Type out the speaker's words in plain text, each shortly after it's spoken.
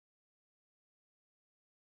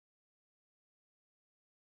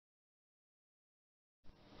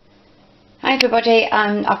everybody,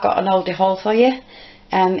 I've got an Aldi haul for you.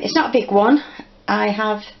 It's not a big one. I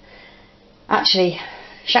have actually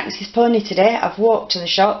shanked his pony today. I've walked to the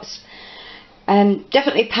shops.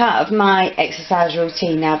 Definitely part of my exercise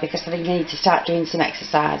routine now, because I think I need to start doing some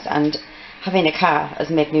exercise, and having a car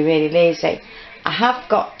has made me really lazy. I have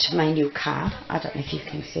got my new car. I don't know if you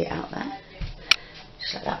can see it out there.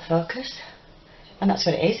 Just let that focus. And that's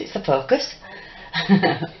what it is, it's the Focus.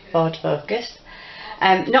 Ford Focus.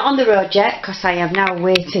 Not on the road yet, because I am now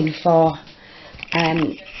waiting for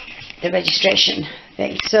the registration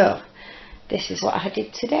thing. So this is what I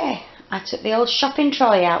did today. I took the old shopping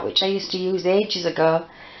trolley out, which I used to use ages ago,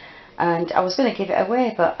 and I was going to give it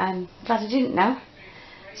away, but I'm glad I didn't now.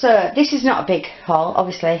 So this is not a big haul,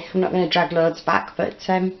 obviously. I'm not going to drag loads back, but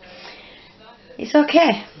it's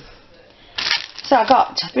okay. So I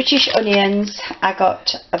got British onions, I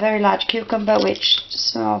got a very large cucumber, which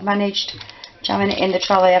somehow I've managed jamming it in the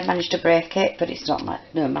trolley. I've managed to break it, but it's not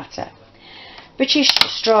no matter. British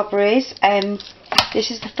strawberries,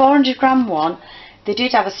 this is the 400 gram one. They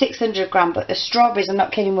did have a 600 gram, but the strawberries, I'm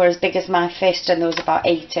not kidding, were as big as my fist, and there was about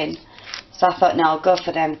 8 in. So I thought, no, I'll go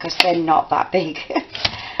for them, because they're not that big.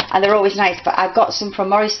 And they're always nice. But I got some from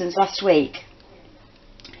Morrison's last week,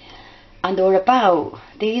 and they were about,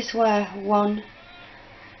 these were $1.15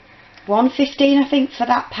 I think for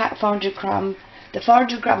that pack, 400 gram. The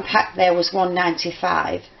 400 gram pack there was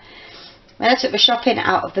 $1.95. When I took the shopping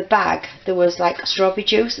out of the bag, there was like strawberry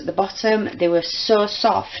juice at the bottom. They were so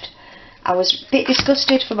soft. I was a bit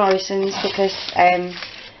disgusted for Morrison's, because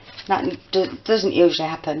that doesn't usually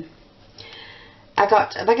happen. I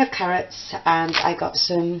got a bag of carrots, and I got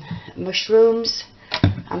some mushrooms.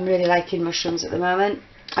 I'm really liking mushrooms at the moment.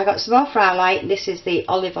 I got some more fry light. This is the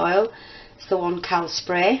olive oil. It's the 1 cal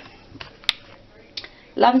spray.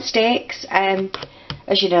 Lamb steaks.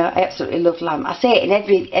 As you know, I absolutely love lamb. I say it in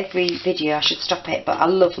every video, I should stop it, but I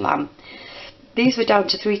love lamb. These were down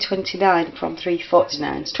to $3.29 from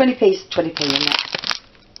 $3.49. It's 20p, 20p in there.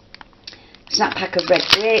 Snap pack of red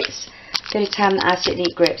grapes. The only time that I sit and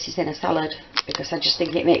eat grapes is in a salad, because I just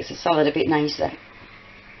think it makes a salad a bit nicer.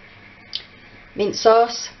 Mint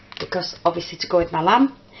sauce, because obviously to go with my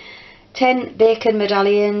lamb. 10 bacon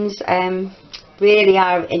medallions. Really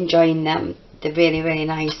are enjoying them. They're really, really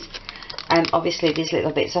nice. Obviously these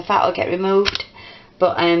little bits of fat will get removed,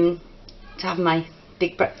 but to have my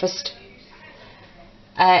big breakfast.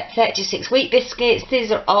 36 wheat biscuits.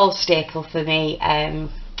 These are all staple for me. I'm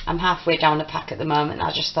halfway down a pack at the moment.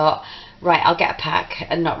 I just thought, right, I'll get a pack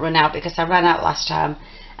and not run out, because I ran out last time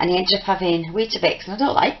and I ended up having Weetabix and I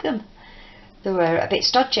don't like them. They were a bit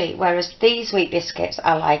stodgy, whereas these wheat biscuits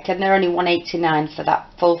I like, and they're only $1.89 for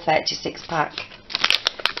that full 36 pack.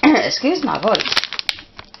 Excuse my voice.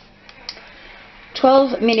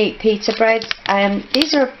 12 mini pita breads.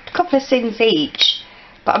 These are a couple of cents each,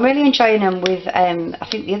 but I'm really enjoying them with, I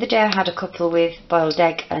think the other day I had a couple with boiled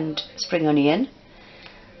egg and spring onion,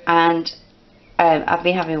 and I've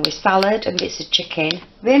been having with salad and bits of chicken.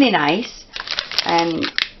 Really nice.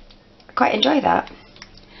 Quite enjoy that.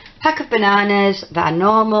 Pack of bananas that are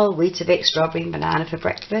normal, Weetabix, strawberry and banana for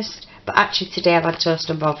breakfast, but actually today I've had toast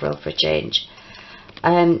and bovril for a change.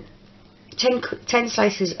 10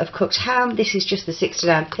 slices of cooked ham. This is just the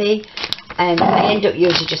 69p. I end up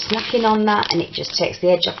usually just snacking on that, and it just takes the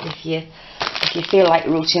edge off if you feel like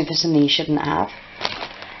rooting for something you shouldn't have.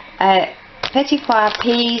 Petit pois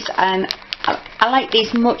peas. I like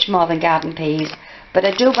these much more than garden peas, but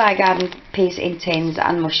I do buy garden peas in tins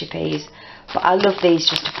and mushy peas. But I love these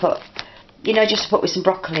just to put, you know, just to put with some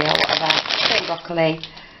broccoli or whatever. Plain broccoli,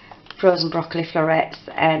 frozen broccoli florets.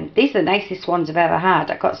 These are the nicest ones I've ever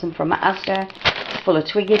had. I got some from Asda, full of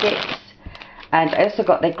twiggy bits. And I also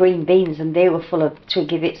got their green beans, and they were full of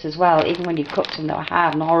twiggy bits as well. Even when you cooked them, they were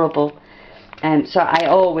hard and horrible. So I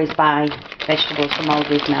always buy vegetables from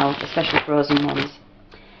Aldi's now, especially frozen ones.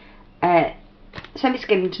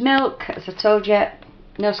 Semi-skimmed milk, as I told you.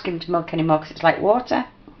 No skimmed milk anymore because it's like water.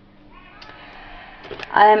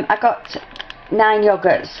 I got 9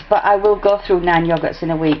 yogurts, but I will go through 9 yogurts in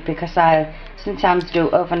a week, because I sometimes do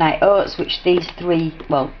overnight oats, which these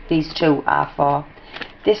 2 are for.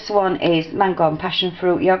 This one is mango and passion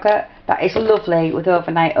fruit yogurt. That is lovely with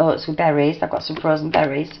overnight oats with berries. I've got some frozen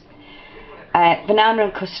berries. Banana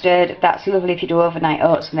and custard. That's lovely if you do overnight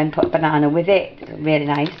oats and then put a banana with it. Really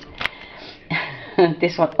nice.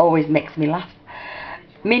 This one always makes me laugh.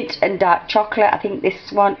 Mint and dark chocolate. I think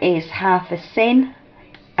this one is half a sin,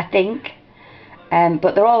 I think.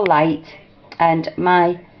 But they're all light, and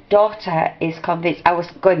my daughter is convinced. I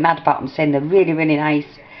was going mad about them, saying they're really, really nice.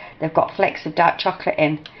 They've got flecks of dark chocolate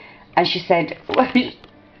in, and she said,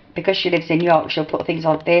 because she lives in York, she'll put things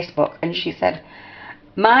on Facebook, and she said,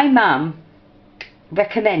 my mum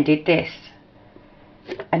recommended this,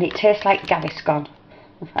 and it tastes like Gaviscon.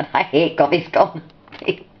 And I hate Gaviscon.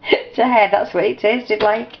 To her, that's what it tasted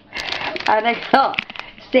like. And I got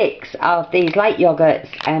 6 of these light yogurts.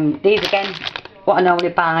 These again, what I normally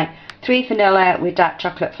buy. 3 vanilla with dark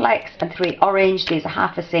chocolate flecks and 3 orange. These are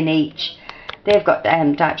half a tin each. They've got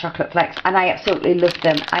dark chocolate flecks, and I absolutely love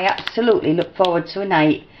them. I absolutely look forward to a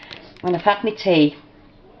night when I've had my tea,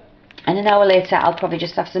 and an hour later I'll probably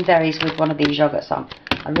just have some berries with one of these yogurts on.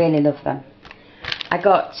 I really love them. I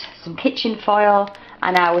got some kitchen foil,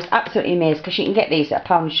 and I was absolutely amazed because you can get these at a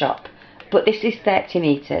pound shop, but this is 30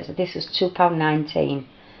 metres. This was £2.19,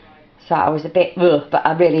 so I was a bit ugh, but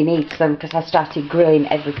I really need some because I started growing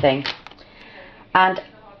everything. And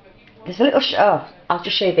there's a little I'll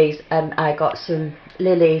just show you these. I got some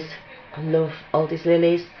lilies. I love Aldi's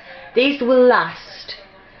lilies. These will last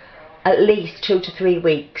at least 2 to 3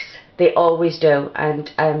 weeks. They always do. And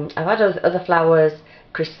I've had other flowers,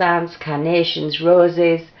 chrysanthemums, carnations,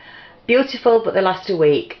 roses. Beautiful, but they last a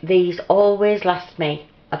week. These always last me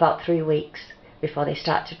about 3 weeks before they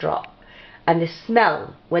start to drop. And the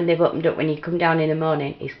smell when they've opened up when you come down in the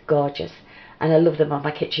morning is gorgeous. And I love them on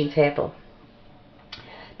my kitchen table.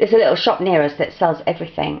 There's a little shop near us that sells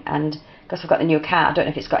everything, and because I've got the new car, I don't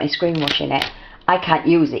know if it's got any screen wash in it. I can't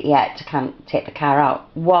use it yet. I can't take the car out.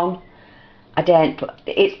 One, I daren't put,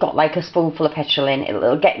 it's got like a spoonful of petrol in.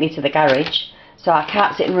 It'll get me to the garage, so I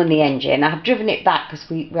can't sit and run the engine. I've driven it back because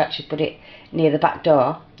we actually put it near the back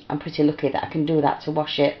door. I'm pretty lucky that I can do that to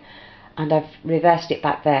wash it, and I've reversed it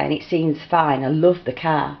back there, and it seems fine. I love the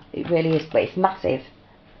car. It really is, but it's massive.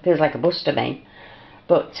 Feels like a bus to me.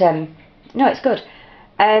 But no, it's good.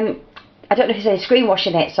 I don't know if there's any screen wash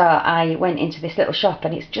in it, so I went into this little shop,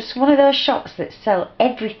 and it's just one of those shops that sell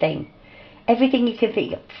everything. Everything you can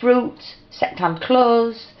think of. Fruit, second-hand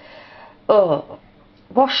clothes,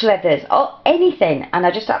 wash leathers, anything. And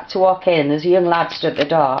I just had to walk in, and there's a young lad stood at the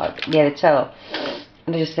door near the till.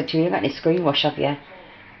 And I just said to him, you got any screen wash, have you?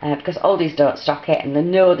 Because Aldi's don't stock it, and they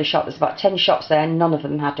know the shop. There's about 10 shops there, and none of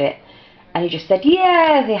them had it. And he just said,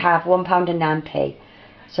 yeah, they have, £1.09.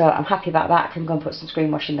 So I'm happy about that. I can go and put some screen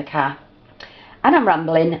wash in the car. And I'm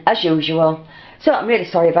rambling, as usual. So I'm really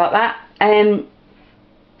sorry about that. I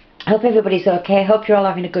hope everybody's okay. Hope you're all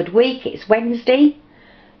having a good week. It's Wednesday,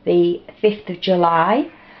 the 5th of July.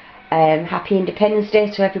 Happy Independence Day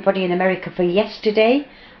to everybody in America for yesterday.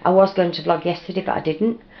 I was going to vlog yesterday, but I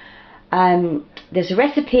didn't. There's a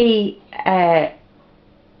recipe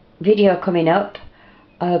video coming up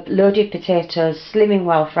of loaded potatoes, Slimming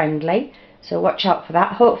Well friendly. So watch out for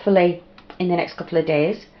that, hopefully in the next couple of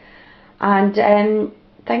days. And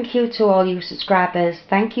thank you to all you subscribers.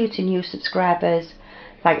 Thank you to new subscribers.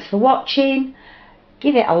 Thanks for watching.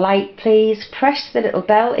 Give it a like, please. Press the little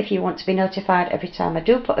bell if you want to be notified every time I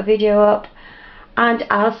do put a video up. And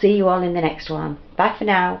I'll see you all in the next one. Bye for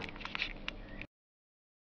now.